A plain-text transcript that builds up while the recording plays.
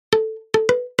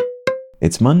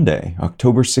It's Monday,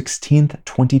 October 16th,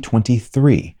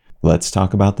 2023. Let's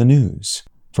talk about the news.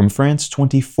 From France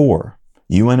 24,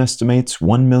 UN estimates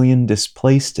 1 million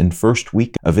displaced in first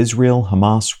week of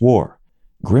Israel-Hamas war.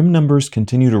 Grim numbers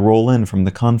continue to roll in from the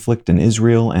conflict in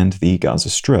Israel and the Gaza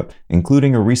Strip,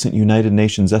 including a recent United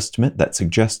Nations estimate that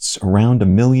suggests around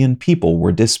 1 million people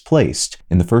were displaced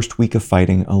in the first week of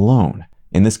fighting alone.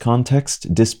 In this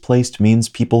context, displaced means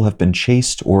people have been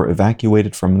chased or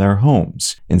evacuated from their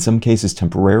homes, in some cases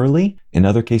temporarily, in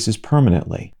other cases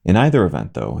permanently. In either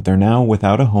event, though, they're now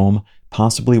without a home,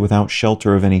 possibly without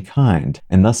shelter of any kind,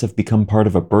 and thus have become part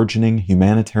of a burgeoning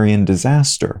humanitarian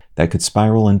disaster that could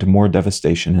spiral into more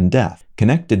devastation and death,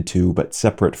 connected to but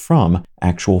separate from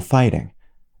actual fighting.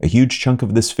 A huge chunk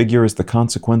of this figure is the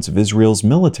consequence of Israel's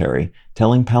military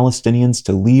telling Palestinians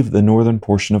to leave the northern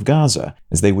portion of Gaza,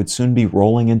 as they would soon be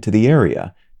rolling into the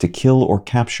area to kill or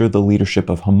capture the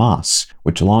leadership of Hamas,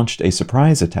 which launched a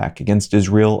surprise attack against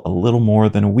Israel a little more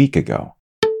than a week ago.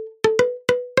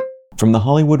 From The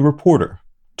Hollywood Reporter,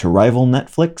 to rival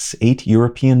Netflix, 8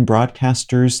 European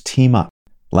broadcasters team up.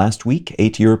 Last week,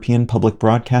 8 European public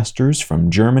broadcasters from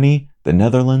Germany, the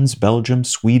Netherlands, Belgium,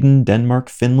 Sweden, Denmark,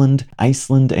 Finland,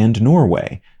 Iceland, and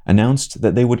Norway announced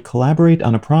that they would collaborate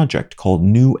on a project called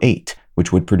New 8,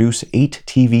 which would produce 8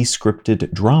 TV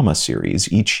scripted drama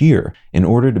series each year in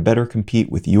order to better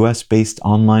compete with US-based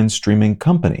online streaming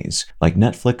companies like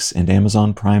Netflix and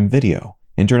Amazon Prime Video.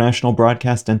 International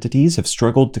broadcast entities have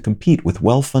struggled to compete with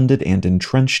well-funded and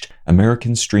entrenched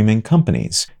American streaming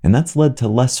companies, and that's led to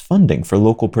less funding for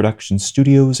local production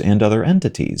studios and other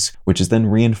entities, which has then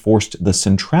reinforced the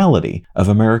centrality of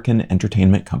American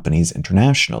entertainment companies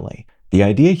internationally. The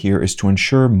idea here is to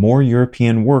ensure more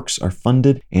European works are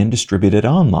funded and distributed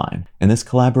online, and this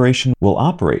collaboration will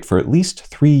operate for at least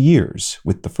 3 years,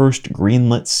 with the first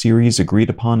greenlit series agreed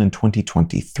upon in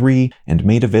 2023 and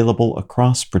made available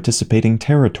across participating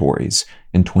territories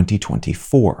in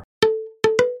 2024.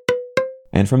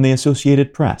 And from the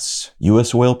Associated Press,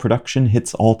 U.S. oil production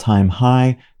hits all-time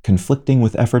high, conflicting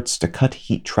with efforts to cut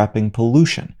heat-trapping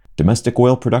pollution. Domestic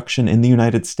oil production in the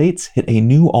United States hit a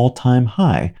new all-time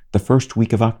high the first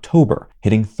week of October,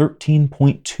 hitting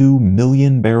 13.2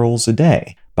 million barrels a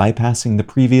day, bypassing the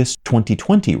previous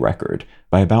 2020 record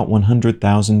by about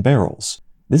 100,000 barrels.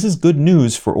 This is good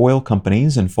news for oil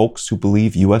companies and folks who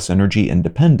believe U.S. energy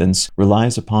independence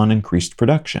relies upon increased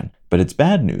production, but it's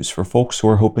bad news for folks who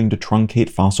are hoping to truncate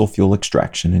fossil fuel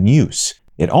extraction and use.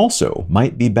 It also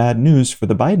might be bad news for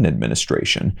the Biden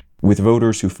administration, with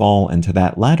voters who fall into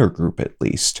that latter group at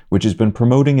least, which has been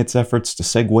promoting its efforts to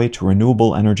segue to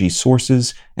renewable energy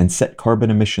sources and set carbon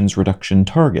emissions reduction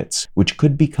targets, which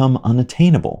could become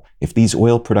unattainable if these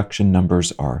oil production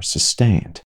numbers are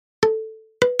sustained.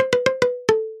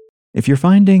 If you're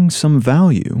finding some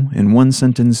value in One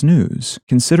Sentence News,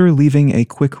 consider leaving a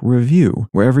quick review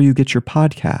wherever you get your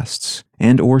podcasts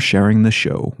and/or sharing the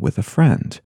show with a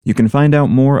friend. You can find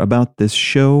out more about this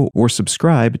show or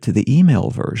subscribe to the email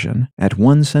version at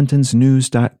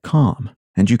onesentencenews.com,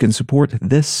 and you can support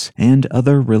this and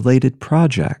other related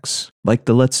projects, like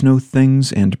the Let's Know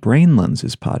Things and Brain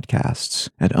Lenses podcasts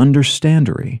at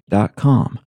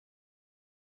understandery.com.